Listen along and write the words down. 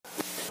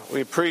We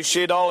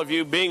appreciate all of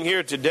you being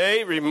here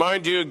today.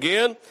 Remind you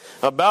again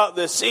about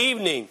this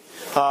evening.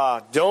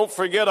 Don't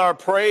forget our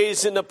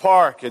praise in the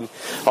park and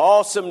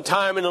awesome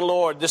time in the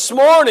Lord. This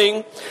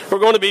morning, we're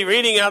going to be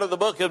reading out of the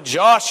book of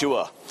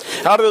Joshua.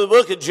 Out of the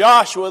book of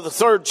Joshua, the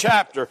 3rd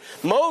chapter.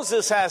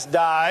 Moses has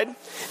died,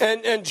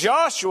 and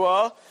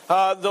Joshua,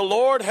 the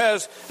Lord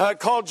has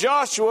called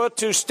Joshua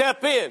to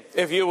step in,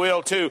 if you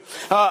will, to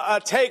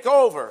take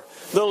over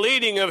the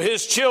leading of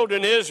his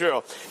children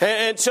Israel.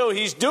 And so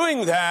he's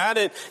doing that.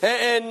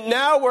 And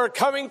now we're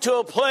coming to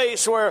a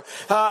place where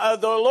the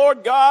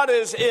Lord God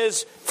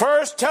is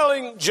first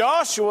telling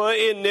Joshua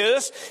in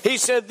this. He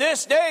said,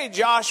 this day,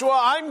 Joshua,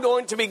 I'm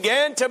going to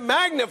begin to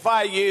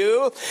magnify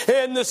you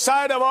in the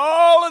sight of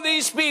all of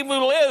these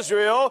people of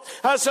Israel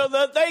so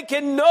that they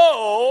can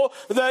know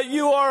that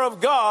you are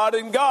of God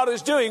and God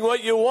is doing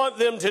what you want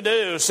them to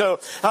do. So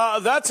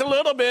that's a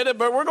little bit,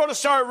 but we're going to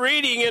start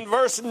reading in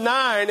verse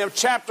 9 of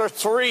chapter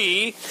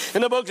 3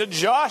 in the book of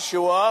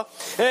Joshua,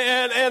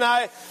 and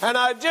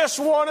I just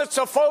wanted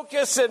to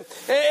focus and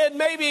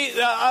maybe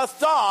a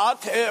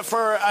thought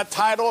for a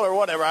title or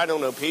whatever, I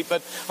don't know, Pete,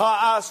 but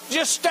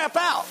just step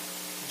out.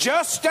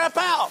 Just step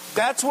out.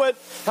 That's what,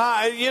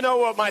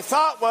 what my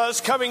thought was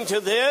coming to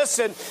this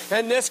and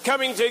this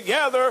coming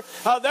together.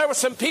 There were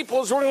some people,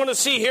 as we're going to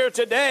see here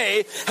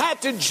today,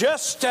 had to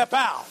just step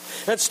out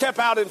and step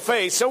out in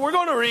faith. So we're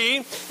going to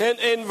read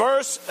in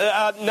verse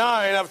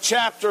 9 of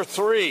chapter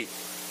 3.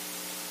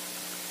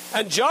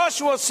 And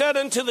Joshua said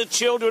unto the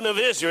children of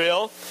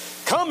Israel,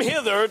 come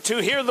hither to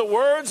hear the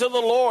words of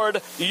the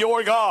Lord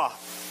your God.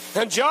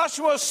 And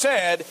Joshua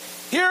said,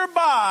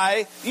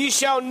 hereby ye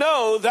shall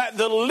know that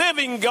the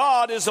living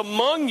God is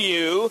among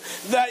you,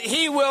 that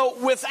he will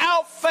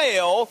without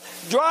fail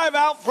drive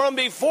out from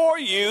before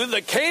you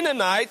the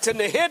Canaanites and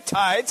the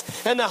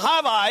Hittites and the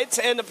Hivites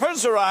and the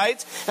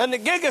Perizzites and the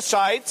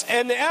Gigashites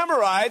and the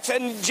Amorites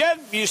and the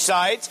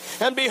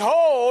Jebusites. And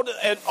behold,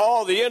 and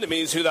all the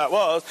enemies who that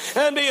was,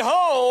 and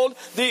behold,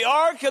 the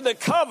ark of the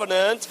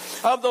covenant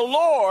of the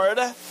Lord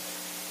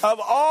of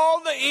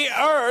all the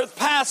earth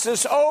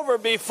passes over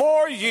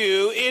before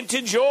you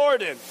into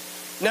Jordan.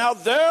 Now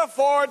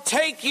therefore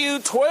take you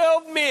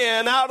 12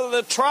 men out of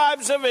the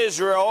tribes of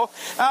Israel,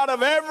 out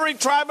of every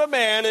tribe of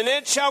man, and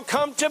it shall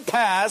come to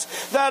pass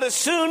that as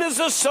soon as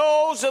the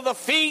soles of the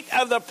feet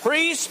of the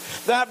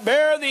priests that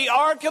bear the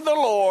ark of the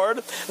Lord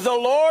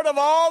of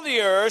all the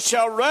earth,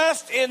 shall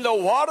rest in the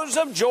waters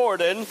of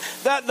Jordan,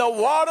 that the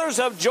waters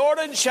of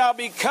Jordan shall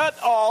be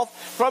cut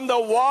off from the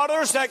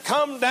waters that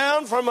come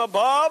down from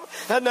above,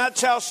 and that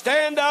shall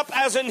stand up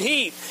as an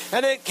heap.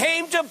 And it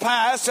came to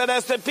pass that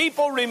as the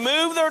people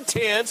removed their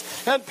tents,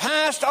 and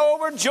passed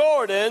over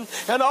Jordan,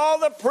 and all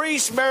the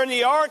priests bearing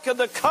the ark of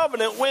the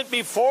covenant went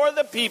before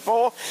the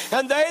people,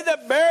 and they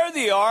that bare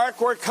the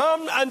ark were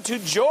come unto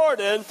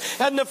Jordan,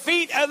 and the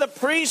feet of the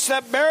priests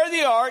that bare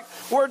the ark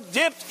were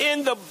dipped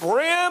in the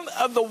brim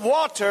of the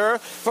water,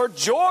 for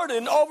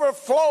Jordan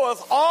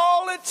overfloweth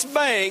all its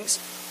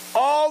banks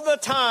all the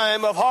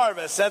time of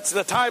harvest. That's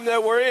the time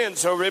that we're in,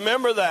 so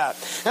remember that.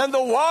 And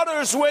the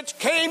waters which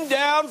came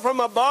down from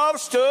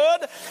above stood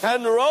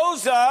and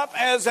rose up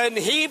as an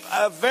heap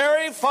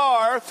very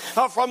far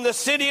from the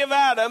city of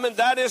Adam, and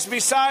that is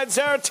beside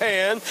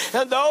Zartan.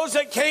 And those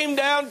that came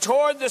down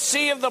toward the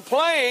sea of the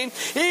plain,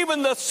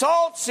 even the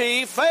salt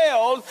sea,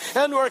 failed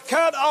and were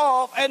cut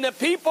off, and the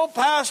people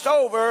passed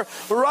over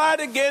right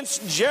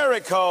against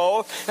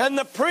Jericho. And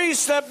the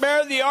priests that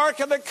bear the ark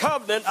of the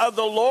covenant of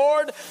the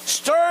Lord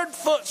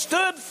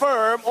stood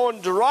firm on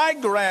dry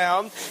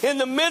ground in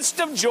the midst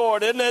of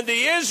Jordan, and the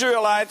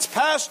Israelites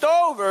passed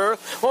over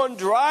on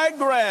dry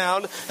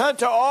ground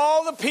until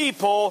all the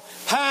people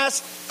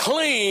passed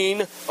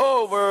clean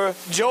over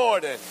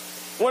Jordan.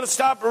 I want to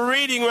stop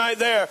reading right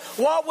there.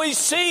 What we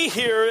see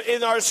here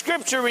in our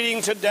scripture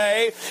reading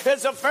today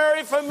is a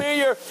very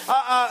familiar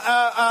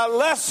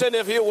lesson,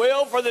 if you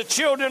will, for the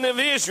children of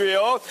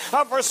Israel.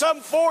 For some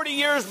 40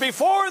 years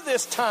before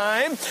this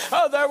time,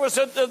 there was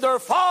their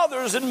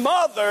fathers and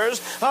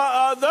mothers,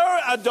 their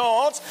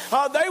adults,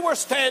 they were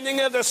standing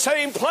at the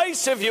same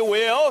place, if you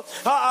will,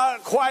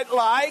 quite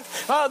like.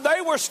 They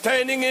were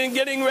standing and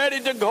getting ready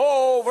to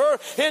go over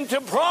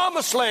into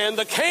Promised Land,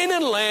 the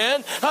Canaan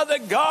land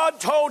that God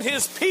told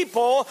his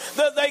people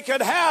that they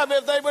could have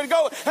if they would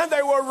go. And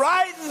they were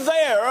right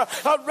there,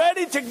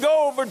 ready to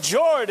go over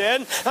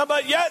Jordan,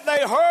 but yet they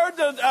heard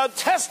the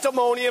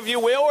testimony, if you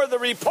will, or the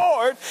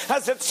report,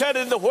 as it said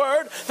in the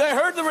Word. They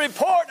heard the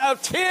report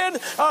of 10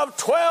 of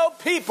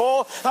 12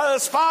 people, the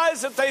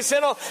spies that they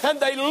sent on, and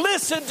they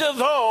listened to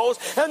those,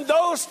 and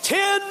those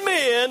 10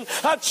 men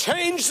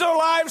changed their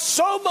lives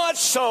so much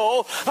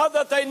so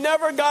that they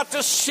never got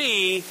to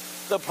see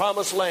the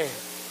Promised Land.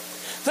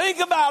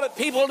 Think about it,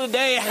 people,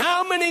 today.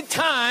 How many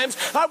times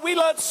we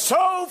let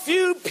so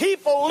few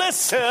people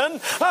listen?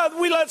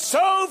 We let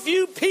so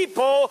few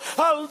people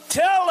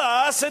tell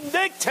us and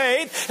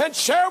dictate and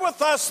share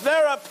with us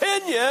their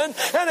opinion,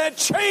 and it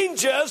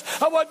changes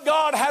what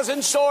God has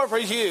in store for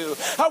you.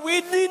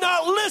 We need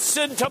not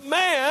listen to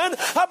man,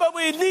 but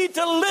we need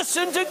to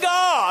listen to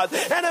God.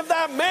 And if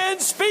that man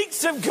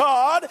speaks of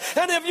God,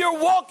 and if you're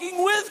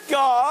walking with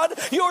God,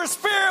 your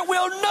spirit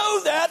will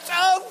know that's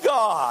of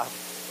God.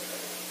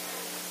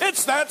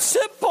 It's that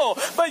simple.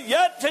 But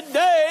yet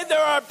today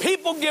there are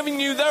people giving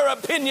you their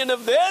opinion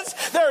of this.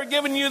 They're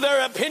giving you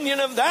their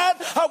opinion of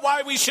that.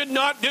 Why we should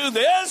not do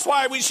this.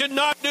 Why we should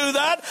not do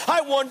that.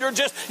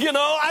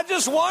 I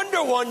just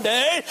wonder one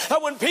day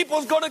when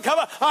people's going to come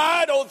up,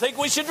 I don't think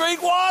we should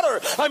drink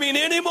water.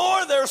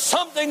 Anymore, there's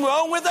something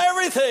wrong with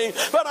everything.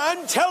 But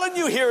I'm telling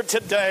you here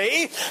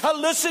today,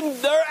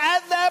 listen, they're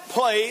at that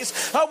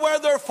place where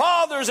their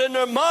fathers and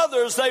their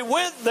mothers, they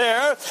went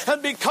there,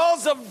 and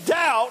because of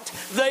doubt,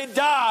 they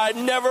died,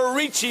 never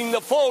reaching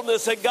the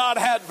fullness that God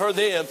had for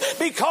them.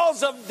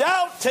 Because of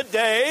doubt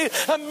today,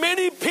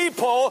 many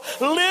people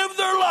live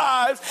their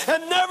lives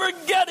and never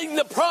getting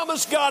the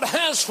promise God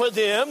has for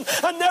them,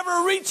 and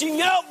never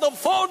reaching out the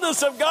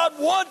fullness of God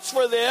wants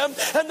for them,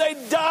 and they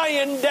die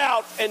in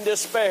doubt and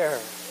despair.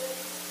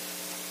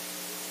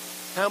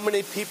 How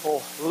many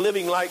people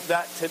living like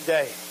that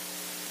today?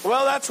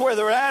 Well, that's where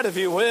they're at, if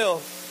you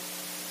will.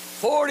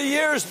 40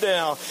 years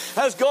now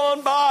has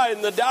gone by,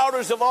 and the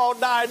doubters have all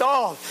died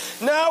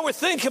off. Now we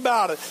think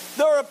about it.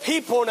 There are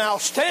people now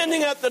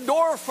standing at the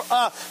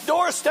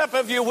doorstep,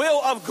 if you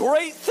will, of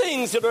great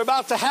things that are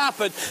about to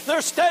happen.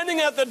 They're standing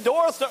at the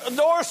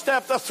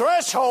doorstep, the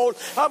threshold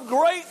of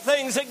great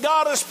things that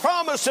God has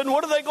promised. And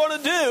what are they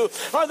going to do?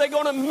 Are they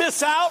going to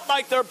miss out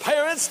like their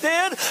parents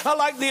did,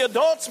 like the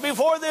adults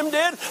before them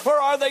did? Or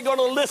are they going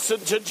to listen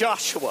to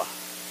Joshua?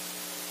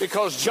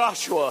 Because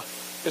Joshua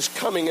is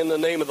coming in the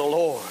name of the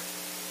Lord.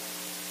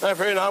 My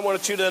friend, I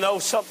want you to know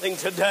something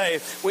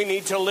today. We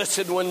need to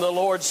listen when the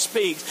Lord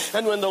speaks.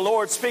 And when the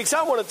Lord speaks,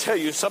 I want to tell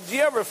you something. Do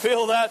you ever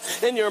feel that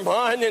in your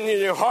mind and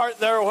in your heart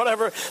there or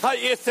whatever?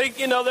 You think,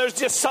 there's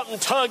just something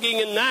tugging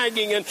and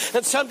nagging and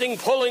something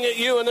pulling at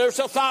you, and there's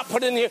a thought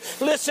put in here.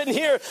 Listen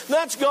here,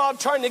 that's God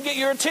trying to get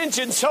your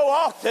attention so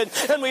often,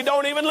 and we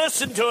don't even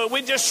listen to it.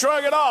 We just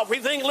shrug it off. We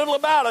think little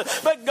about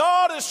it. But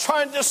God is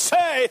trying to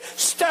say,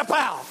 step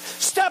out.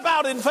 Step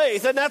out in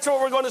faith. And that's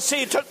what we're going to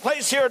see took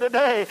place here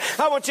today.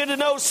 I want you to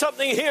know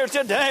something here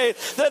today,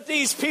 that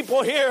these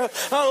people here,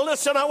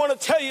 listen, I want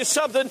to tell you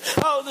something.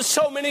 There's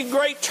so many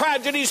great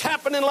tragedies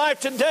happen in life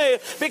today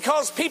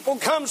because people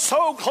come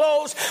so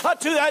close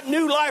to that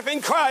new life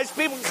in Christ.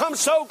 People come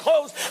so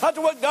close to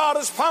what God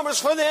has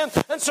promised for them,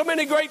 and so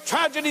many great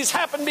tragedies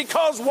happen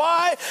because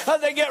why?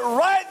 They get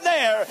right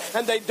there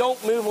and they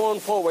don't move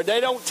on forward.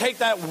 They don't take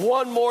that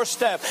one more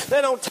step.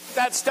 They don't take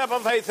that step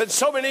of faith. And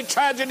so many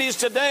tragedies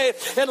today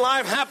in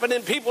life happen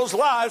in people's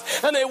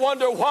lives, and they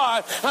wonder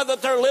why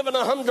that they're living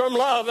a humdrum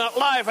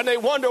life, and they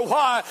wonder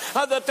why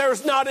that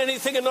there's not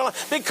anything in the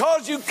life.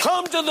 Because you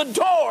come to the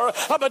door,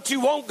 but you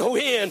won't go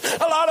in.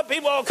 A lot of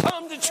people will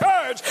come to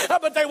church,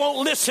 but they won't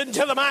listen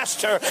to the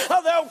master.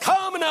 They'll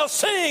come and they'll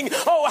sing,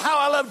 oh, how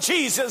I love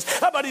Jesus,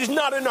 but he's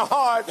not in their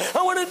heart.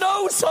 I want to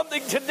know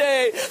something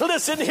today.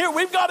 Listen here,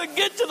 we've got to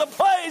get to the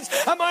place,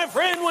 my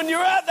friend, when you're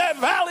at that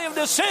valley of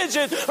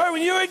decision, or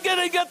when you're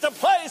going to get the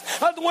place,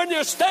 when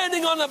you're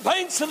standing on the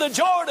banks of the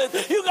Jordan,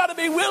 you've got to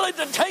be willing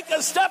to take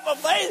a step of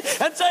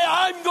faith and say,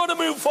 I'm going to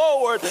move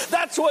forward.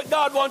 That's what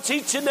God wants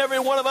each and every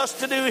one of us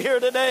to do here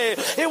today.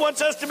 He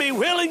wants us to be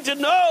willing to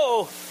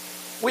know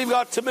we've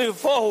got to move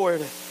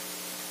forward.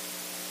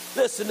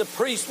 Listen, the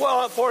priest,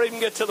 before I even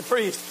get to the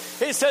priest,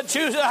 he said,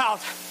 choose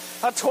out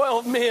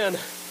 12 men,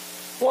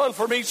 one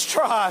from each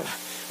tribe.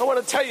 I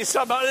want to tell you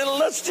something.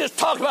 Let's just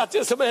talk about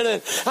this a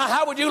minute.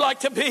 How would you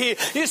like to be?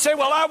 You say,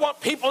 well, I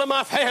want people in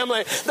my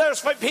family.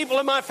 There's people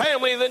in my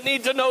family that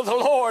need to know the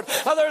Lord.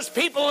 There's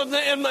people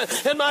in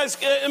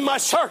my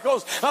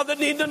circles that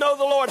need to know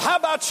the Lord. How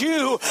about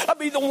you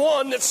be the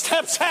one that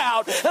steps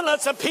out and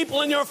lets the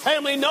people in your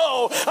family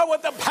know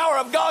what the power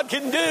of God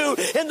can do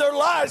in their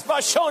lives by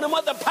showing them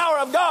what the power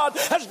of God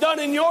has done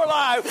in your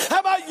life?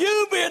 How about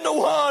you being the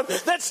one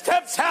that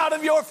steps out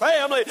of your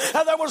family?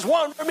 There was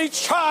one from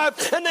each tribe,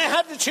 and they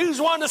had to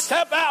choose one to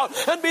step out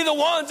and be the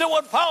ones that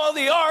would follow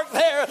the ark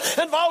there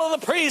and follow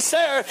the priest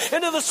there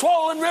into the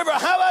swollen river.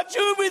 How about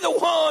you be the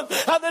one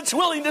that's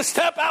willing to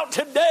step out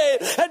today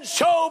and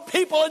show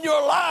people in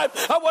your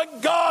life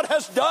what God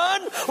has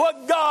done,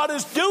 what God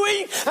is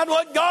doing, and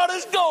what God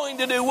is going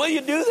to do? Will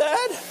you do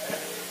that?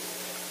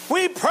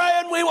 We pray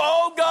and we will,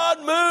 oh God,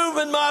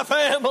 move in my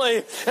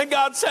family. And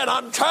God said,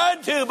 I'm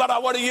trying to, but I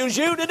want to use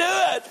you to do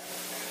it.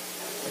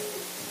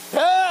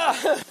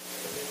 Yeah.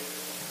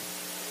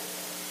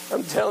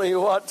 I'm telling you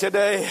what,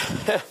 today,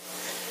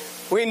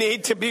 We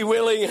need to be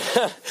willing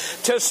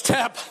to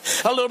step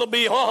a little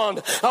beyond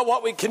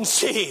what we can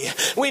see.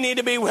 We need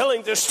to be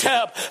willing to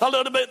step a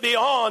little bit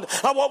beyond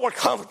what we're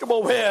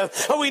comfortable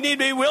with. We need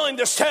to be willing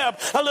to step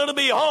a little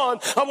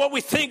beyond what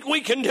we think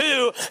we can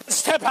do.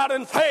 Step out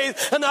in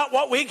faith and not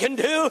what we can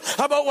do,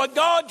 but what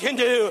God can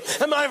do.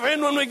 And my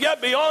friend, when we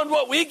get beyond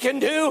what we can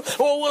do,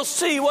 well, we'll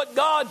see what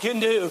God can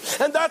do.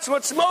 And that's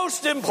what's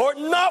most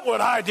important. Not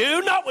what I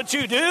do, not what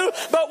you do,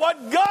 but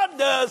what God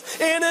does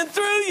in and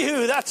through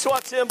you. That's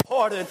what's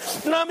important.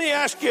 Let me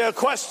ask you a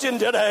question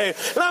today.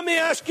 Let me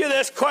ask you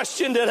this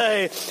question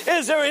today.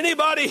 Is there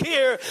anybody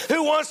here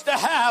who wants to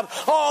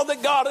have all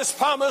that God has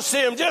promised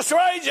him? Just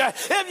raise your hand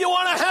if you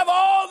want to have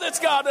all that's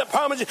God has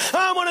promised you.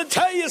 I want to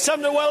tell you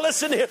something. Well,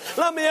 listen here.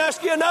 Let me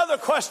ask you another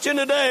question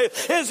today.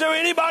 Is there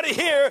anybody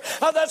here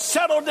that's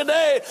settled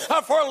today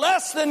for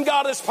less than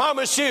God has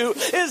promised you?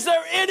 Is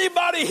there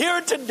anybody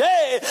here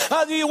today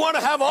do you want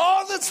to have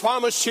all that's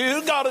promised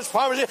you, God has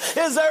promised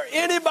you? Is there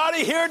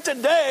anybody here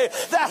today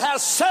that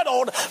has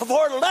settled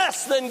for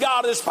less than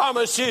God has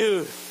promised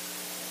you?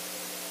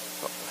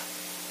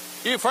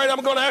 You afraid I'm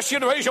going to ask you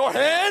to raise your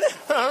hand?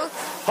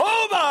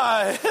 Oh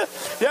my!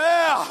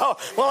 Yeah.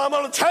 Well, I'm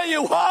going to tell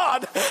you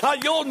what.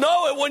 You'll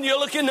know it when you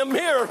look in the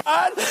mirror,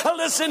 right?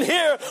 Listen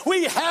here.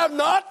 We have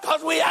not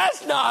because we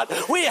ask not.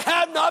 We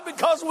have not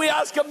because we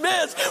ask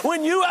amiss.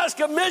 When you ask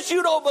amiss,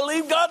 you don't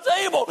believe God's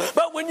able.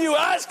 But when you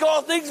ask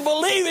all things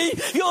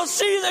believing, you'll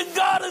see that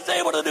God is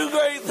able to do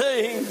great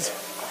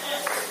things.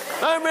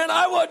 Amen.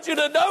 I want you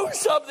to know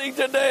something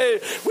today.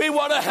 We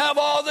want to have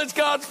all that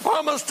God's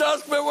promised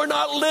us, but we're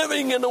not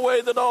living in the way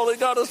that all that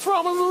God has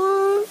promised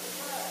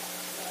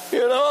us.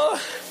 You know,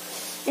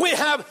 we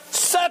have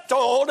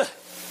settled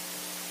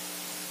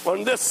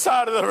on this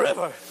side of the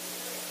river.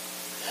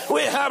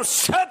 We have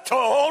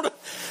settled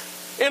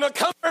in a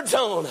comfort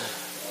zone.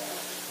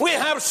 We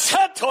have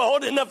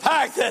settled in the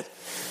fact that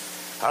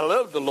I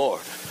love the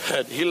Lord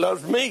and he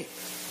loves me.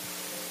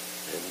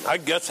 And I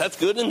guess that's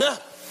good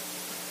enough.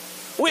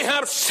 We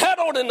have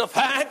settled in the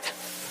fact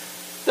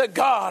that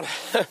God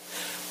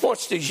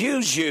wants to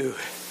use you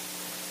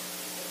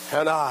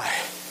and I.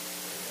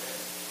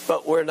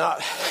 But we're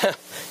not.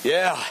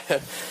 Yeah,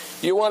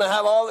 you want to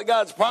have all that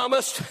God's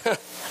promised,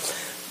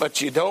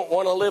 but you don't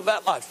want to live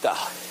that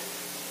lifestyle.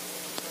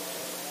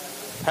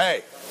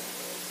 Hey,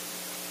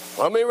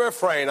 let me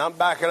refrain. I'm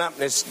backing up,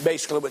 and it's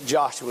basically what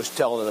Joshua was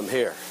telling them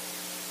here.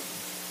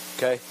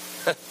 Okay?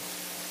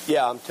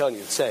 Yeah, I'm telling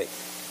you the same.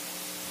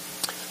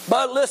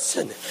 But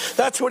listen,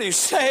 that's what he's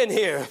saying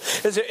here.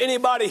 Is there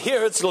anybody here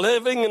that's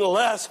living in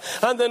less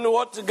and then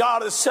what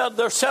God has said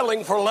they're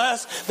selling for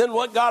less than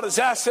what God has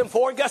asked them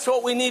for? Guess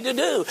what we need to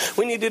do?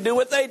 We need to do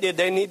what they did.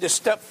 They need to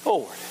step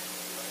forward.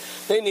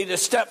 They need to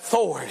step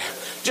forward.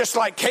 Just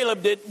like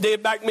Caleb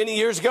did back many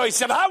years ago. He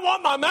said, I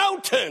want my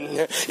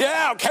mountain.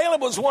 Yeah,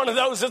 Caleb was one of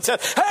those that said,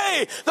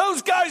 hey,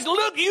 those guys,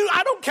 look,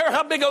 I don't care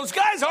how big those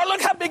guys are. Look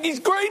how big these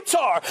grapes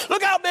are.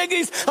 Look how big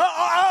these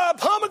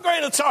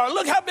pomegranates are.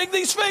 Look how big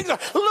these figs are.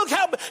 Look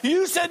how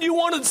you said you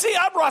wanted to see.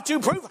 I brought you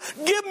proof.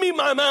 Give me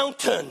my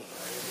mountain.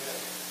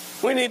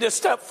 We need to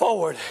step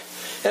forward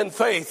in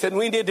faith, and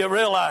we need to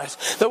realize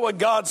that what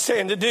God's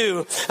saying to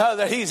do,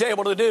 that he's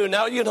able to do.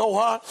 Now, you know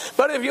what?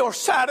 But if you're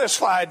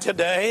satisfied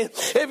today,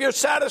 if you're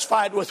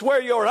satisfied with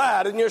where you're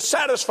at, and you're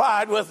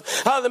satisfied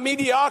with the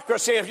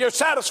mediocrity, if you're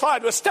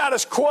satisfied with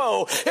status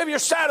quo, if you're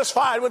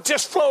satisfied with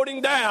just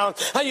floating down,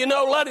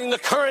 letting the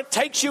current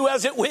take you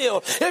as it will,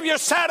 if you're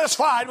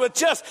satisfied with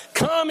just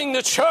coming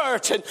to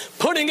church and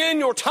putting in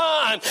your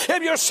time,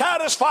 if you're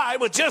satisfied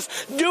with just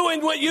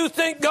doing what you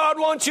think God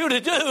wants you to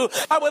do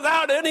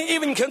without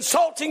even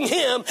consulting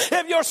him,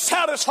 if you're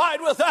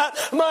satisfied with that,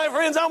 my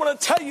friends, I want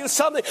to tell you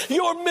something.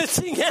 You're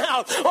missing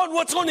out on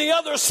what's on the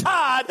other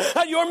side.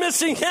 You're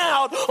missing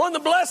out on the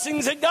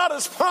blessings that God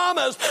has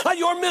promised.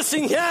 You're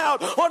missing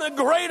out on a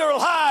greater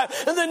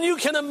life. And then you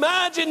can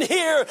imagine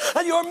here,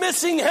 you're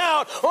missing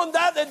out on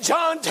that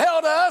John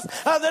told us,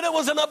 that it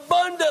was an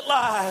abundant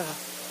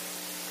life.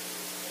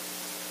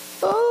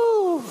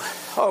 Oh,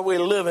 are we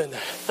living?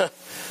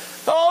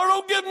 Oh,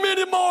 don't give me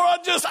any more.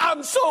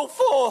 I'm so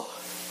full.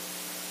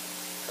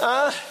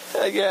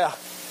 Yeah.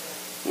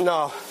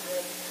 No.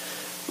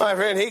 My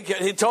friend,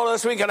 he told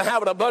us we can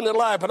have an abundant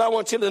life, but I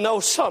want you to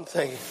know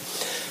something.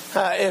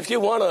 If you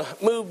want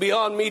to move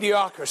beyond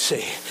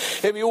mediocrity,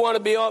 if you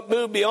want to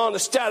move beyond the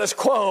status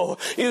quo,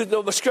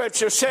 the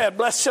scripture said,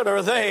 blessed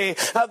are they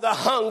that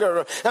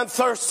hunger and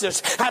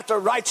thirsteth after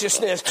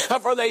righteousness,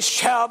 for they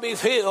shall be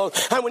filled.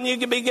 And when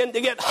you begin to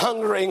get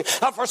hungering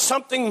for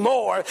something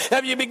more,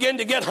 if you begin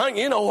to get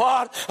hungry, you know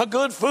what? A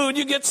good food,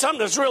 you get something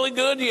that's really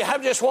good. You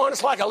have just one.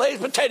 It's like a Lay's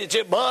potato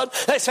chip, bud.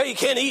 They say you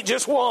can't eat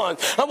just one.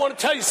 I want to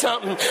tell you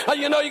something.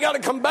 You got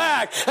to come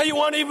back. You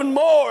want even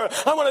more.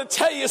 I want to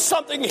tell you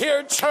something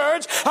here, church.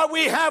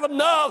 We have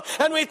enough,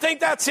 and we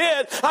think that's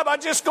it. But by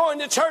just going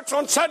to church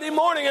on Sunday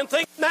morning and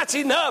thinking that's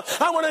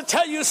enough. I want to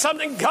tell you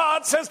something.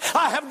 God says,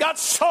 I have got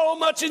so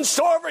much in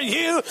store for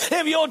you.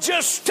 If you'll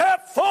just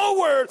step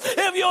forward,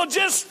 if you'll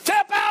just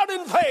step out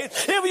in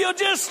faith, if you'll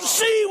just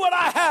see what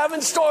I have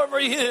in store for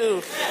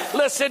you.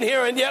 Listen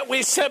here, and yet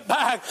we sit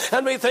back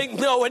and we think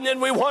no, and then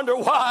we wonder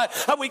why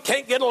we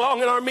can't get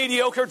along in our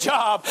mediocre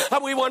job,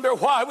 and we wonder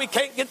why we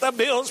can't get the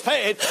bills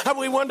paid, and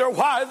we wonder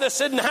why this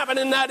didn't happen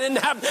and that didn't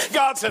happen.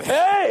 God said,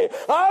 hey,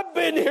 I've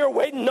been here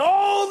waiting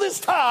all this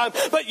time,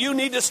 but you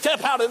need to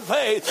step out in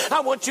faith.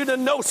 I want you to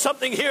know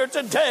something here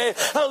today.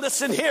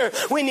 Listen here,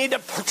 we need to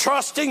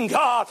trust in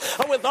God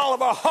with all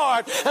of our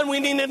heart, and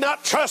we need to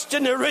not trust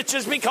in the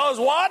riches, because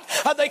what?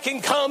 They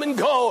can come and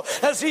go.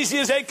 As easy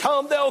as they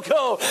come, they'll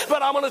go.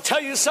 But I'm going to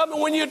tell you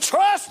something. When you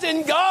trust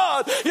in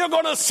God, you're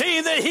going to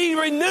see that He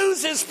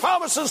renews His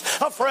promises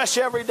afresh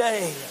every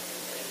day.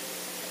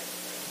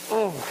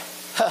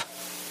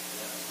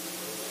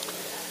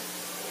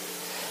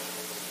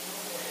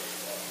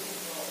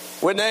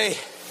 When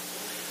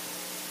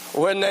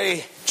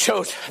they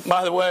chose,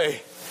 by the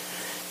way,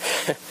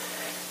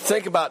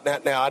 think about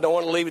that now. I don't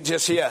want to leave it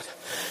just yet.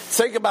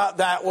 Think about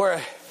that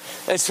where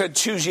they said,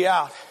 choose ye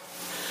out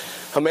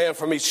a man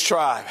from each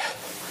tribe.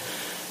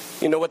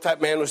 You know what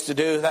that man was to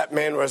do? That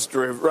man was to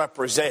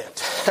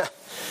represent.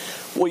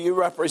 Will you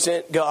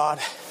represent God?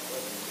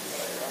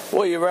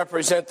 Will you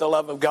represent the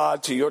love of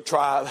God to your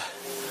tribe?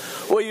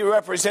 Will you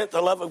represent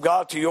the love of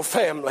God to your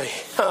family?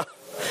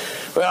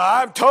 Well,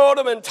 I've told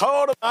them and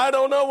told them. I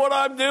don't know what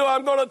I'm doing.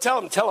 I'm going to tell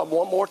them. Tell them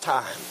one more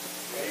time.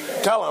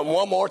 Tell them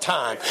one more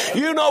time.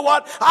 You know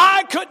what?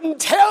 I couldn't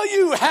tell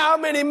you how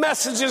many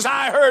messages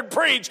I heard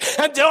preached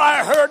until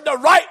I heard the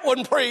right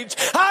one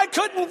preached. I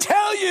couldn't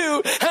tell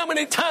you how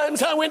many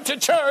times I went to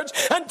church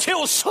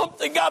until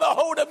something got a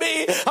hold of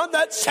me on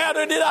that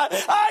Saturday night.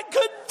 I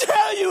couldn't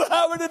tell you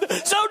how many.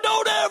 So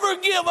don't ever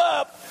give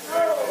up.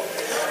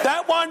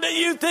 That one that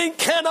you think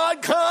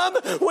cannot come,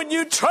 when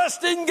you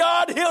trust in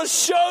God, He'll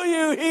show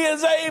you He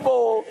is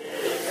able.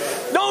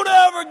 Don't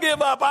ever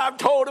give up. I've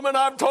told him and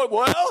I've told him.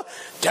 Well,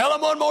 tell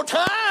him one more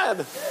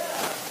time.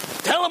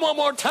 Tell him one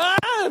more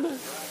time.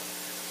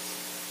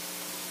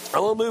 I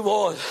will move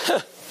on.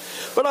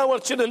 But I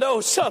want you to know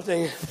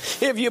something.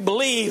 If you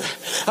believe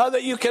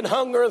that you can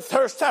hunger and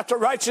thirst after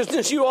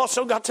righteousness, you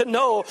also got to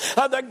know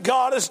that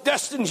God has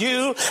destined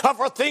you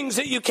for things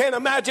that you can't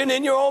imagine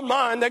in your own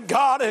mind. That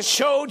God has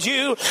showed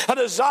you a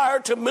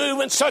desire to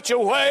move in such a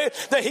way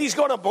that He's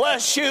going to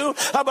bless you.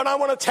 But I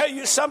want to tell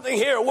you something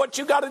here. What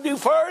you got to do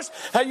first,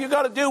 you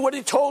got to do what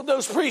He told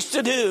those priests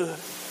to do.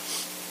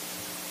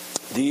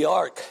 The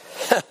ark.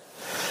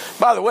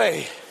 By the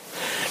way,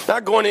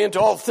 not going into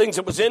all the things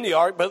that was in the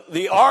ark, but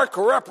the ark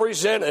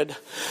represented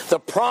the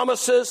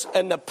promises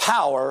and the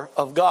power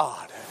of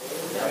God.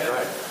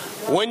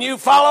 When you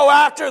follow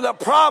after the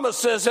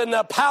promises and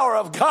the power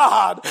of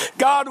God,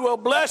 God will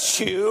bless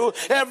you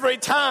every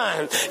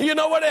time. You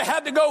know what? It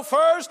had to go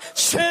first?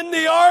 Send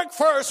the ark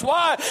first.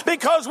 Why?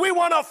 Because we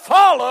want to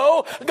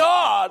follow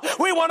God.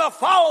 We want to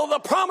follow the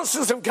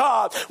promises of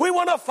God. We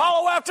want to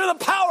follow after the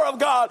power of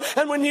God.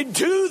 And when you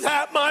do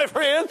that, my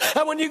friend,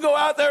 and when you go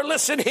out there,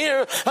 listen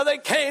here, they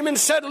came and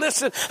said,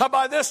 listen,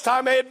 by this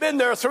time they had been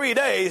there 3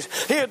 days.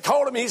 He had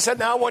told them, he said,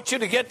 now I want you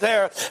to get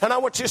there and I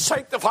want you to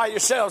sanctify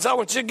yourselves. I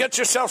want you to get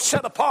yourself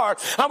set apart.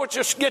 I want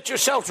you to get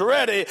yourselves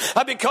ready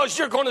because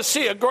you're going to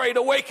see a great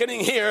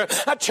awakening here.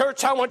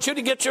 Church, I want you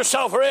to get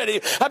yourself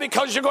ready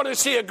because you're going to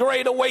see a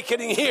great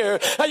awakening here.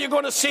 You're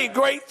going to see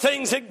great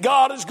things that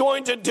God is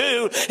going to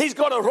do. He's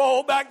going to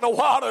roll back the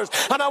waters.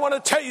 And I want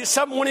to tell you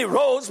something. When He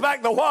rolls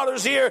back the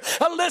waters here,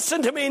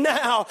 listen to me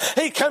now.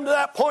 He come to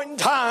that point in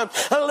time.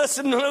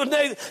 Listen,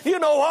 you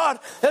know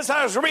what? As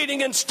I was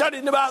reading and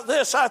studying about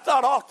this, I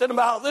thought often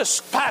about this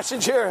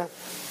passage here.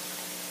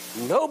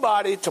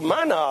 Nobody, to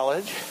my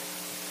knowledge,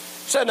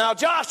 said, now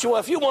Joshua,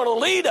 if you want to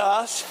lead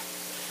us,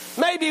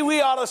 maybe we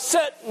ought to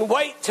sit and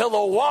wait till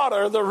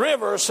the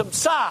river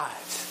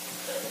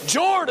subsides.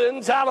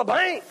 Jordan's out of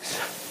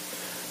banks.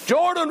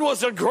 Jordan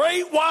was a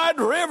great wide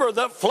river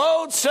that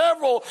flowed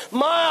several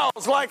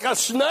miles like a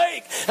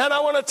snake. And I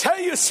want to tell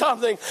you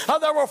something.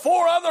 There were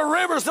 4 other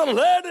rivers that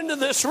led into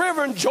this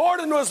river, and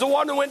Jordan was the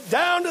one who went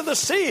down to the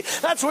sea.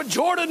 That's what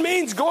Jordan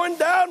means, going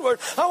downward.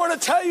 I want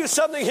to tell you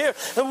something here.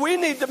 And we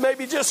need to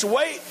maybe just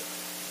wait,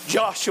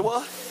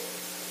 Joshua,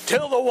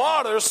 till the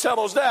water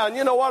settles down.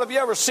 You know what? Have you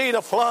ever seen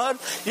a flood?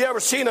 You ever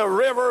seen a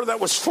river that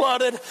was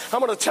flooded? I'm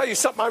going to tell you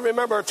something. I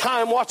remember a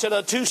time watching a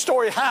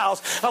 2-story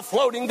house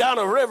floating down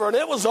a river, and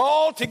it was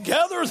all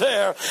together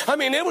there. I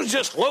mean, it was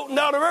just floating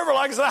down a river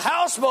like it's a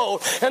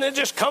houseboat, and it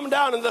just come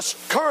down, and the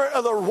current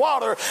of the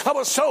water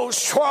was so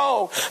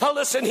strong. Now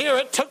listen here,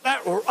 it took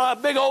that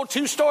big old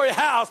 2-story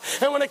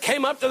house, and when it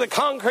came up to the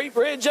concrete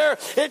bridge there,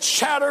 it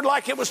shattered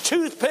like it was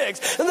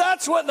toothpicks. And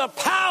that's what the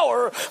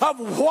power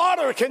of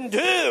water can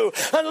do.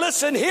 And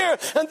listen here,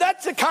 and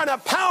that's the kind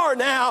of power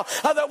now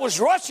that was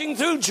rushing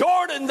through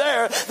Jordan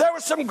there. There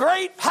was some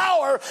great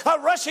power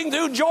rushing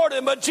through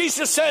Jordan, but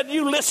Jesus said,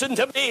 you listen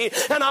to me,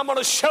 and I'm going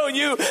to show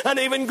you an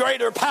even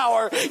greater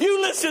power.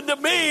 You listen to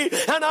me,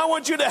 and I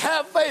want you to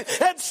have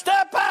faith and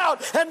step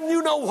out. And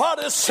you know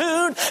what? As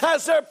soon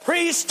as their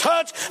priests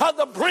touch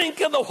the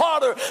brink of the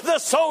water, the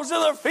soles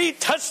of their feet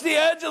touch the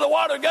edge of the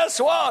water, guess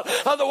what?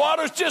 The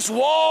water's just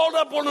walled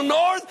up on the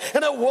north,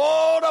 and it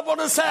walled up on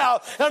the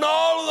south. And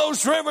all of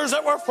those rivers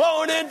that were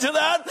flowing into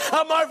that,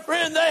 my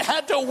friend, they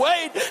had to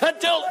wait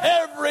until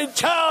every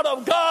child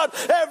of God,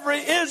 every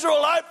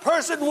Israelite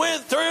person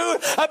went through.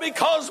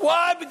 Because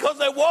why? Because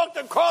they walked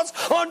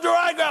across on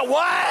dry ground.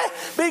 Why?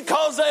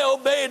 Because they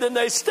obeyed and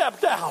they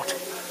stepped out.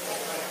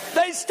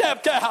 They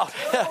stepped out.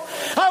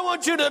 I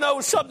want you to know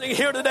something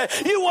here today.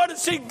 You want to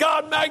see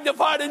God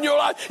magnified in your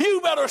life,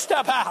 you better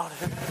step out.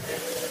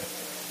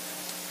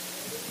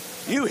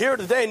 You here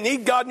today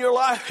need God in your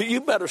life,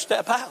 you better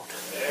step out.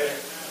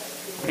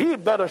 You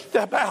better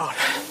step out.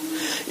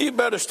 You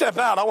better step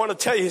out. I want to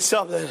tell you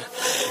something.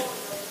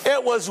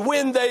 It was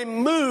when they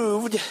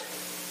moved,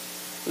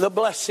 the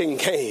blessing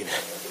came.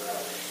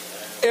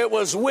 It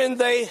was when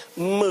they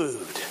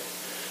moved.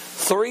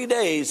 3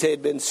 days they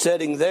had been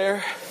sitting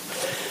there.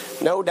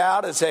 No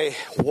doubt as they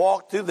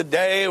walked through the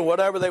day or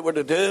whatever they were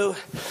to do,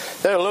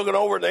 they were looking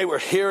over and they were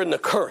hearing the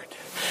current.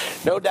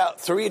 No doubt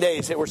 3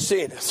 days they were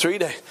seeing it. 3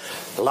 days.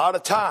 A lot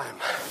of time.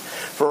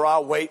 For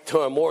I'll wait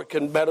till a more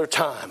and better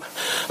time.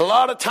 A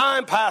lot of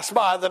time passed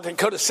by that they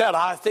could have said,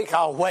 I think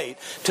I'll wait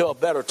till a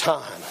better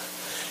time.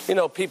 You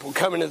know, people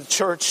coming to the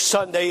church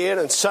Sunday in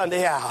and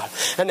Sunday out,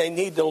 and they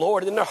need the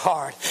Lord in their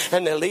heart,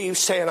 and they leave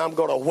saying, I'm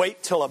going to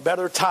wait till a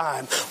better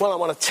time. Well, I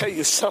want to tell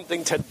you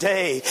something.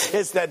 Today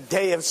is the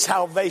day of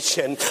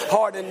salvation.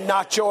 Harden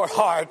not your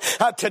heart.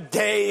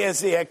 Today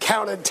is the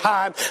accounted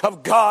time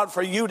of God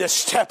for you to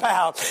step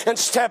out and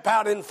step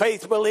out in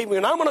faith, believing.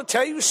 And I'm going to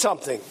tell you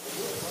something.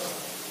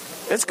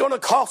 It's going to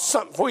cost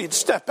something for you to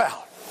step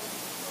out.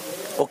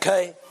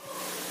 Okay?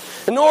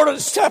 In order to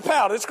step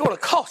out, it's going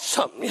to cost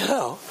something, you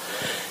know.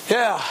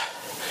 Yeah.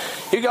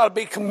 You got to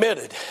be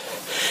committed.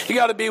 You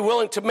got to be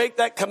willing to make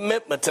that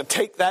commitment to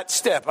take that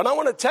step. And I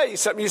want to tell you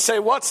something. You say,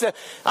 what's that?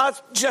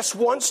 Just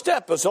one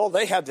step is all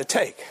they had to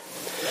take.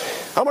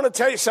 I'm going to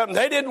tell you something.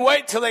 They didn't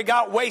wait till they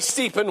got waist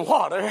deep in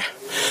water.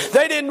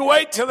 They didn't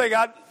wait till they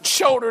got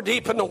shoulder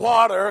deep in the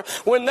water.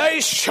 When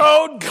they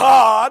showed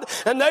God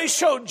and they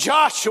showed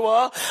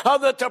Joshua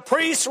that the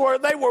priests were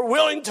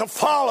willing to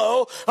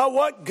follow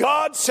what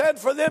God said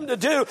for them to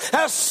do.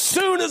 As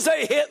soon as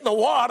they hit the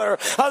water,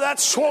 that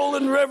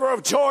swollen river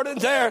of Jordan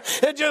there,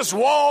 it just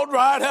walled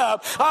right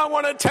up. I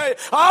want to tell you,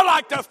 I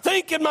like to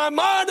think in my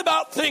mind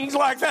about things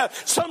like that.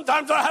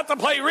 Sometimes I have to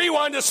play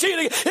rewind to see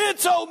it.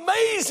 It's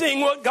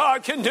amazing what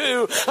God can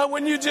do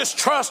when you just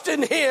trust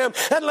in Him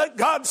and let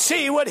God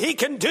see what He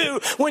can do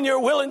when you're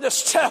willing to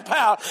step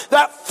out.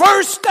 That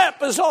first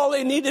step is all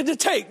they needed to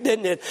take,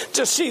 didn't it?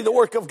 To see the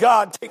work of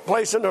God take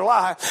place in their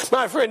life.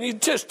 My friend, you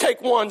just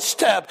take one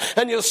step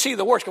and you'll see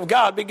the work of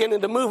God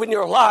beginning to move in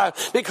your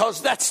life,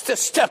 because that's the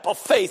step of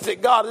faith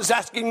that God is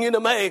asking you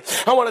to make.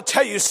 I want to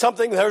tell you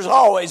something. There's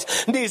always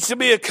needs to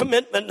be a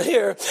commitment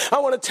here. I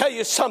want to tell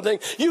you something.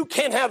 You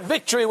can't have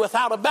victory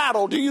without a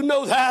battle. Do you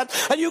know that?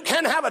 You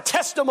can't have a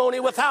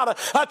testimony without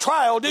a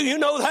trial. Do you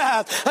know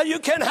that? You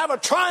can't have a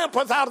triumph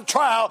without a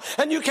trial,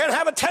 and you can't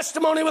have a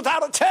testimony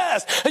without a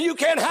test. You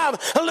can't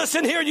have,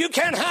 listen here, you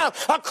can't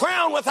have a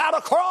crown without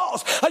a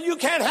cross. You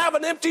can't have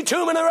an empty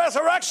tomb and a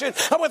resurrection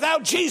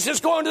without Jesus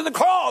going to the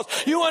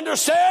cross. You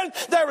understand?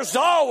 There is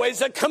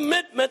always a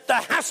commitment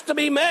that has to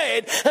be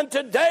made. And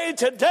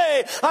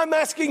today, I'm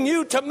asking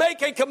you to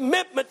make a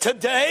commitment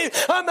today.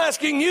 I'm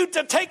asking you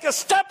to take a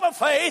step of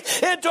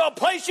faith into a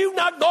place you've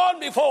not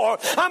gone before.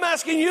 I'm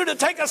asking you to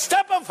take a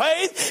step of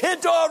faith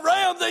into a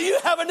realm that you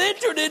haven't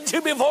entered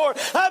into before.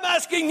 I'm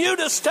asking you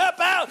to step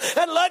out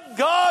and let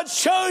God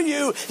show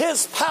you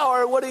His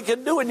power, what He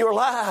can do in your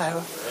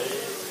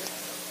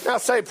life. Now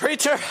say,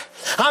 preacher,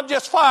 I'm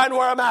just fine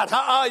where I'm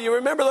at. You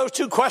remember those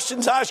two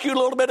questions I asked you a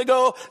little bit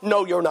ago?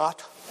 No, you're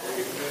not.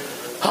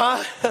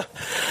 Huh?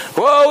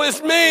 Woe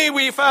is me,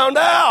 we found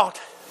out.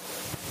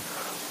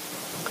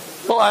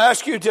 Well, I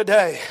ask you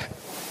today,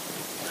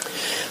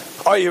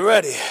 are you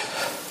ready?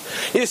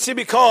 You see,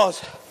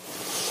 because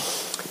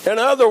in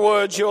other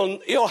words,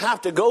 you'll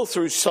have to go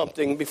through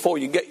something before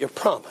you get your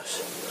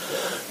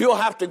promise. You'll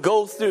have to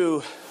go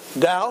through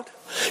doubt.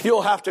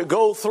 You'll have to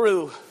go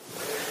through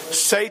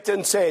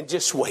Satan saying,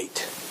 just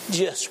wait.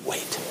 Just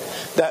wait.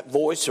 That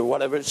voice or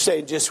whatever it's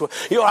saying, just wait.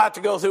 You'll have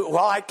to go through,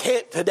 well, I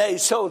can't today,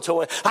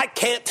 so-and-so. I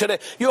can't today.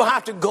 You'll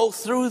have to go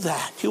through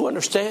that. You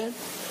understand?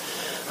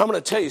 I'm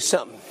going to tell you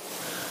something.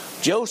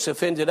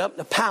 Joseph ended up in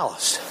the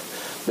palace.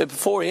 But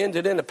before he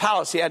ended in the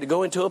palace, he had to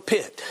go into a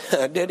pit.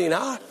 Did he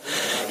not?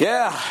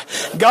 Yeah.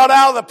 Got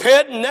out of the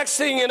pit, and next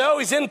thing you know,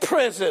 he's in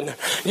prison.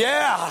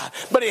 Yeah.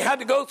 But he had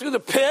to go through the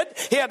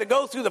pit. He had to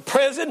go through the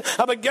prison.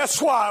 But guess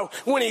what?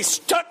 When he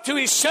stuck to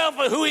himself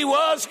and who he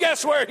was,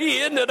 guess where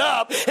he ended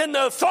up? In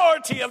the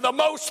authority of the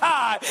Most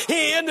High.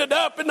 He ended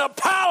up in the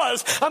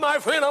palace. My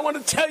friend, I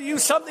want to tell you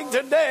something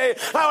today.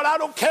 I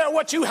don't care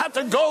what you have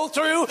to go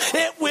through.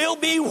 It will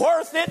be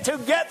worth it to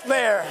get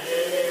there.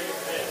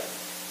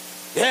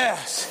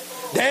 Yes.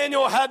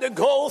 Daniel had to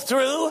go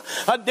through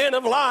a den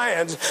of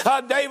lions.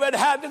 David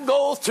had to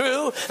go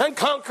through and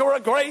conquer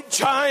a great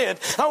giant.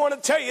 I want to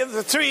tell you,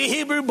 the 3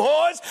 Hebrew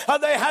boys,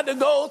 they had to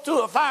go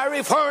through a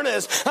fiery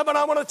furnace. But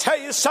I want to tell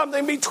you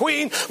something,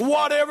 between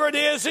whatever it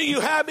is that you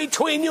have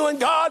between you and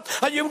God,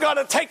 you've got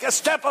to take a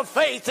step of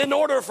faith in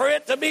order for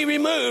it to be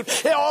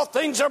removed. All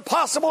things are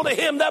possible to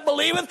him that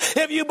believeth.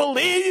 If you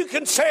believe, you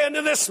can say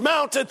unto this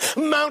mountain,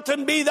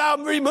 mountain, be thou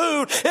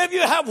removed. If you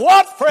have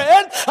what,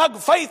 friend?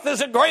 Faith is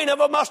a grain of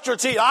a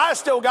mustard seed. I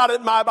still got it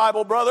in my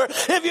Bible, brother.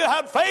 If you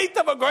have faith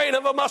of a grain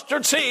of a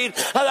mustard seed,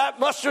 that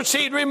mustard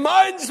seed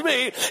reminds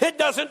me, it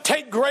doesn't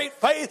take great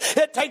faith.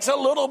 It takes a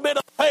little bit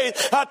of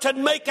faith to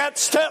make that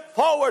step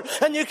forward.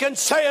 And you can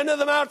say unto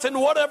the mountain,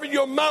 whatever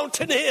your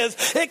mountain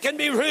is, it can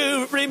be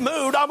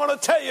removed. I'm going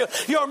to tell you,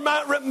 your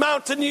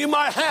mountain you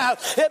might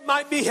have, it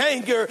might be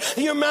anger.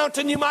 Your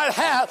mountain you might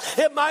have,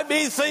 it might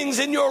be things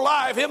in your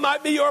life. It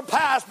might be your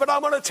past. But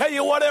I'm going to tell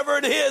you, whatever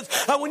it is,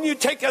 when you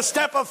take a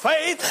step of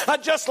faith,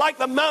 just like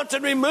the mountain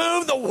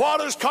removed, the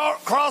waters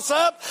cross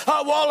up,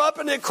 wall up,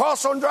 and they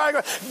cross on dry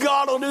ground.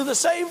 God will do the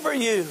same for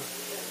you.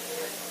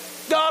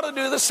 God will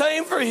do the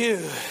same for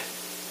you.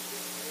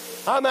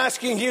 I'm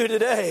asking you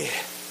today.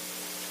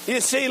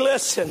 You see,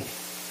 listen,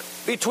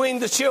 between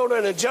the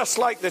children, and just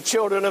like the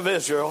children of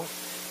Israel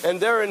and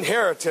their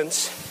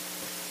inheritance,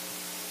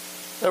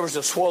 there was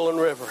a swollen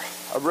river,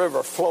 a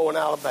river flowing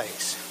out of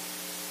banks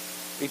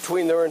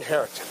between their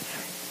inheritance,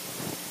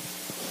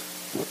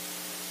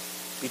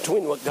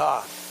 between what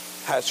God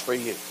has for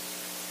you.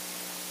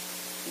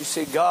 You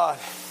see, God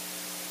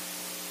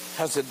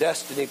has a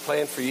destiny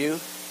plan for you.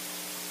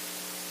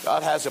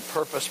 God has a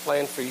purpose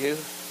plan for you.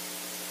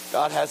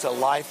 God has a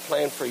life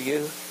plan for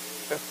you.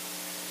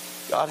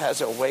 God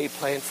has a way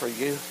plan for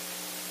you.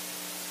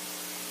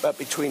 But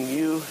between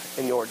you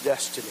and your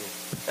destiny,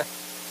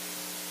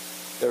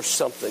 there's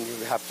something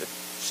you have to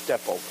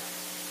step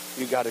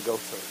over. You got to go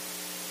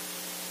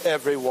through.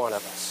 Every one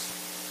of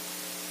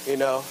us. You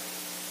know,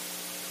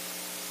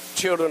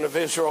 children of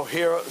Israel,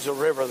 here is a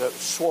river that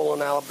was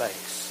swollen out of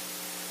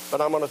banks.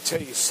 But I'm going to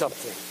tell you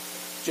something.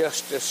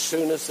 Just as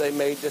soon as they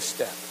made the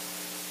step,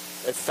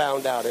 they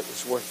found out it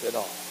was worth it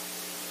all.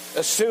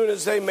 As soon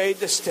as they made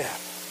the step,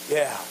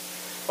 yeah.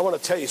 I want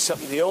to tell you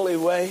something. The only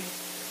way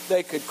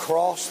they could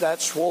cross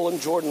that swollen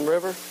Jordan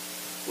River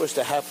was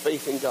to have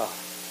faith in God.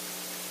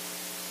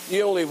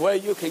 The only way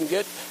you can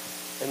get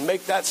and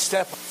make that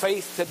step of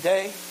faith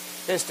today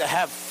is to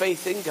have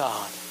faith in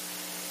God.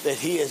 That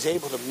He is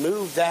able to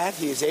move that.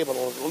 He is able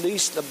to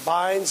release the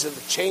binds and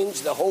the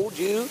chains that hold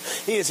you.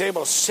 He is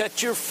able to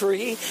set you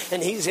free.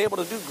 And He's able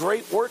to do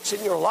great works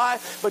in your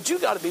life. But you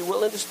got to be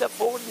willing to step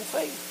forward in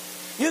faith.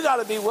 You got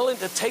to be willing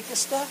to take a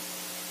step.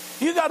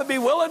 You got to be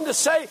willing to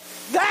say,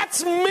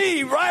 that's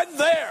me right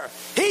there.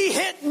 He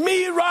hit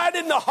me right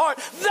in the heart.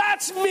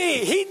 That's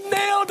me. He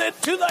nailed it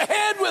to the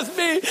head with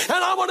me.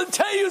 And I want to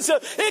tell you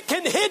something. It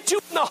can hit you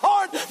in the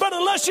heart, but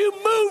unless you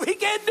move, He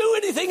can't do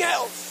anything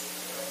else.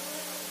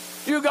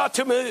 You got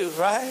to move,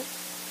 right?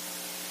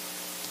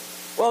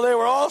 Well, they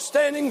were all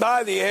standing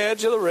by the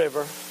edge of the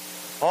river,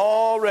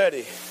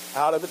 already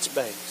out of its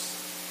banks.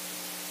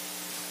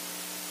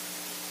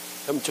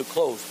 Coming too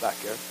close back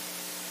there.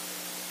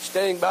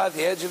 Standing by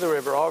the edge of the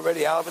river,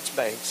 already out of its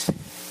banks.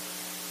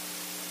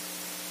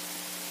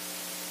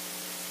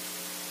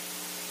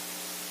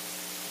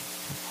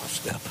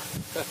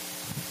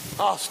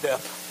 I'll step.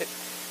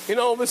 You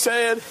know what I'm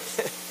saying?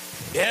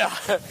 Yeah,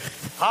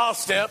 I'll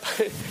step.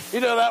 You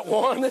know that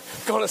one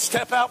going to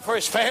step out for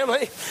his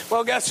family?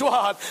 Well, guess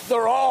what?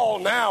 They're all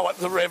now at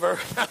the river.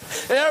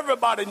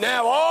 Everybody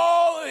now,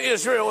 all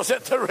Israel is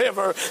at the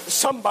river.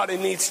 Somebody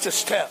needs to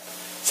step.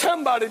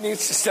 Somebody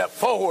needs to step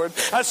forward.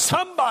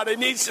 Somebody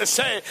needs to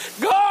say,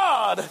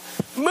 God,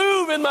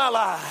 move in my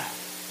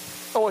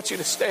life. I want you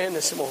to stand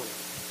this morning.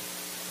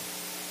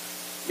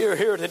 You're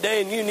here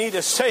today and you need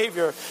a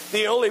Savior.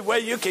 The only way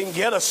you can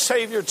get a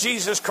Savior,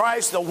 Jesus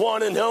Christ, the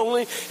one and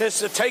only, is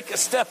to take a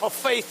step of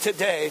faith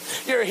today.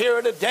 You're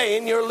here today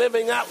and you're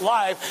living that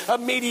life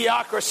of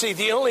mediocrity.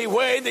 The only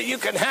way that you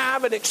can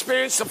have and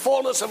experience the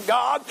fullness of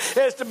God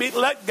is to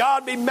let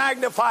God be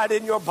magnified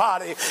in your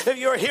body. If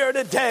you're here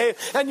today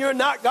and you're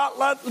not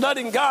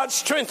letting God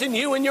strengthen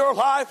you in your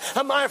life,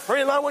 my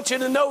friend, I want you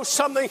to know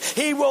something.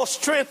 He will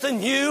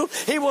strengthen you.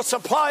 He will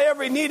supply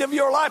every need of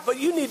your life, but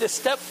you need to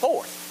step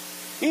forth.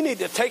 You need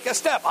to take a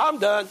step. I'm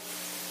done.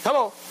 Come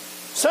on.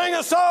 Sing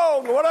a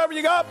song, whatever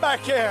you got back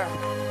here.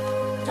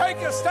 Take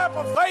a step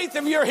of faith.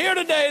 If you're here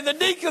today, the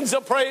deacons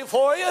will pray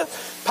for you.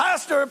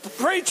 Pastor,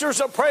 preachers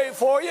will pray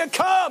for you.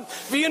 Come.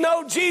 If you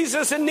know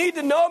Jesus and need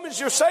to know Him as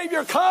your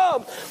Savior,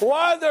 come.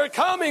 While they're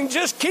coming,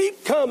 just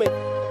keep coming.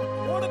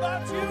 What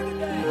about you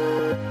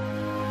today?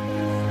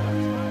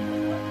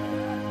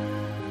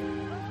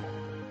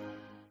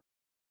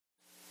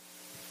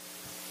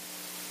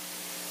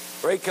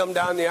 Ray come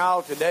down the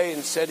aisle today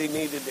and said he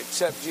needed to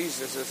accept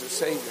Jesus as a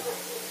Savior.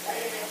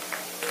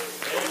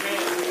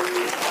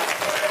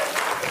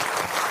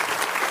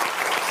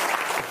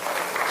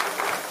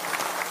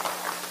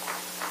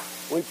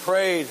 We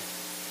prayed,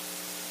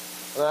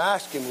 and I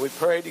asked him, we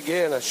prayed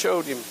again, I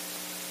showed him.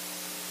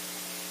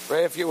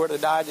 Ray, if you were to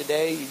die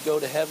today, you'd go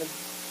to heaven.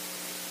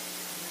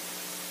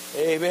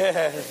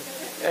 Amen.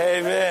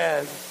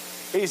 Amen.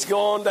 He's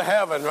going to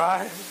heaven,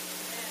 right?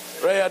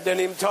 Ray, I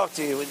didn't even talk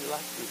to you. Would you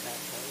like to be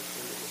baptized?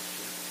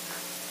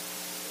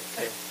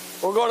 Okay.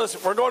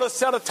 We're going to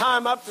set a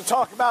time up to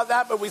talk about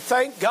that, but we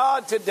thank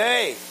God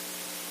today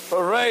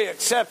for Ray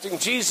accepting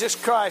Jesus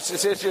Christ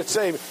as his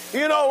Savior.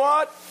 You know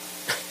what?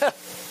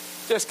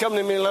 Just come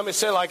to me and let me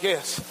say it like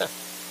this.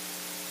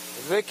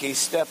 Vicky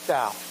stepped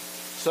out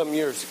some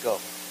years ago,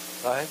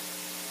 right?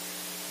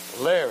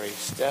 Larry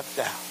stepped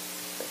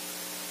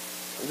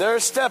out. They're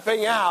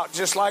stepping out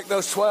just like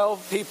those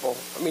 12 people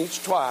from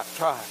each tribe.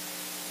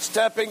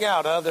 Stepping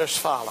out, others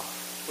follow.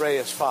 Ray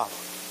is following.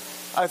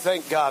 I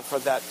thank God for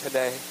that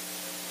today.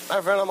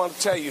 My friend, I'm going to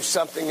tell you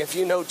something. If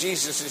you know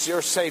Jesus is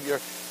your Savior,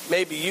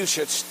 maybe you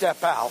should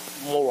step out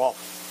more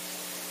often.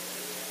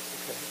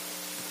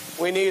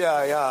 Okay. We need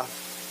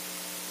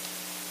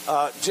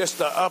just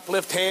to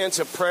uplift hands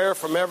of prayer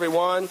from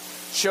everyone,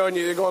 showing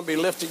you they're going to be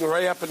lifting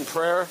Ray up in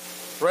prayer.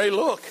 Ray,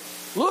 look,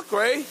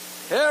 Ray.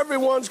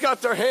 Everyone's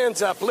got their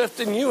hands up,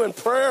 lifting you in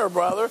prayer,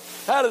 brother.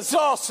 That is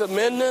awesome,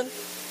 isn't it?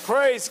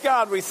 Praise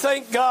God. We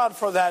thank God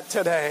for that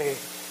today.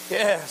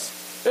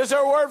 Yes. Is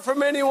there a word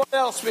from anyone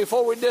else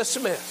before we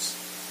dismiss?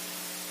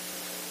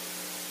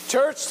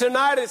 Church,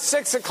 tonight at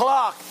 6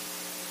 o'clock.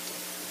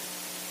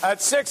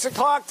 At 6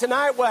 o'clock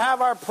tonight, we'll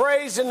have our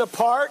praise in the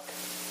park.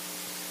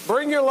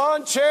 Bring your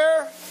lawn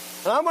chair.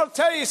 And I'm going to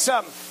tell you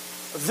something.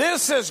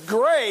 This is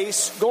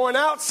grace going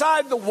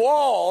outside the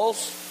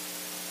walls,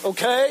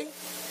 okay?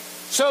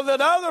 So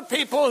that other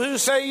people who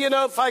say, you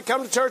know, if I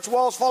come to church,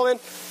 walls fall in,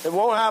 it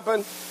won't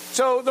happen.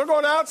 So they're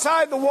going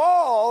outside the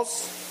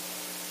walls,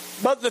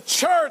 but the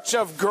church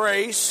of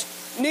grace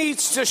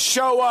needs to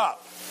show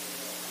up.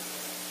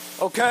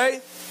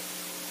 Okay?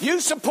 You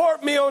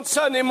support me on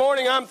Sunday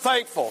morning, I'm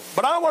thankful.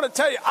 But I want to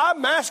tell you,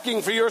 I'm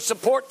asking for your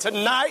support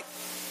tonight.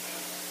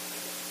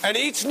 And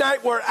each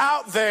night we're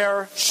out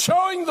there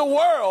showing the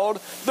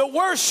world that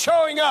we're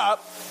showing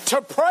up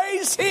to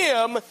praise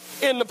Him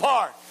in the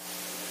park.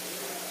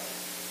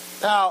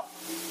 Now,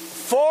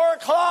 4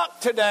 o'clock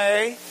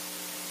today,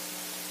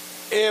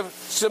 if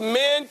some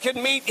men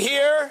can meet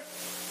here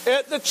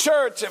at the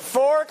church at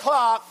 4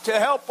 o'clock to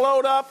help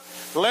load up.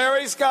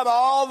 Larry's got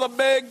all the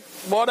big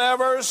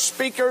whatever,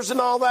 speakers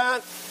and all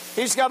that.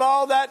 He's got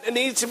all that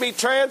needs to be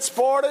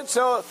transported.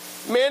 So,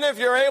 men, if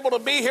you're able to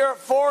be here at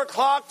 4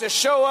 o'clock to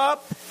show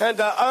up and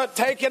to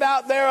take it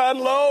out there,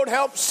 unload,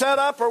 help set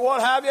up or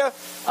what have you,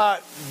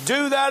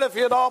 do that if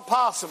at all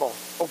possible,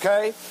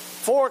 okay?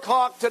 4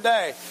 o'clock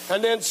today.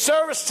 And then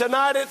service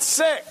tonight at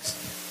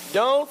 6.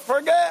 Don't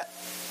forget,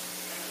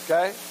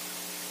 okay?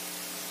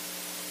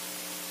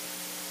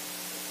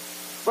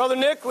 Brother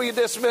Nick, will you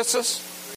dismiss us?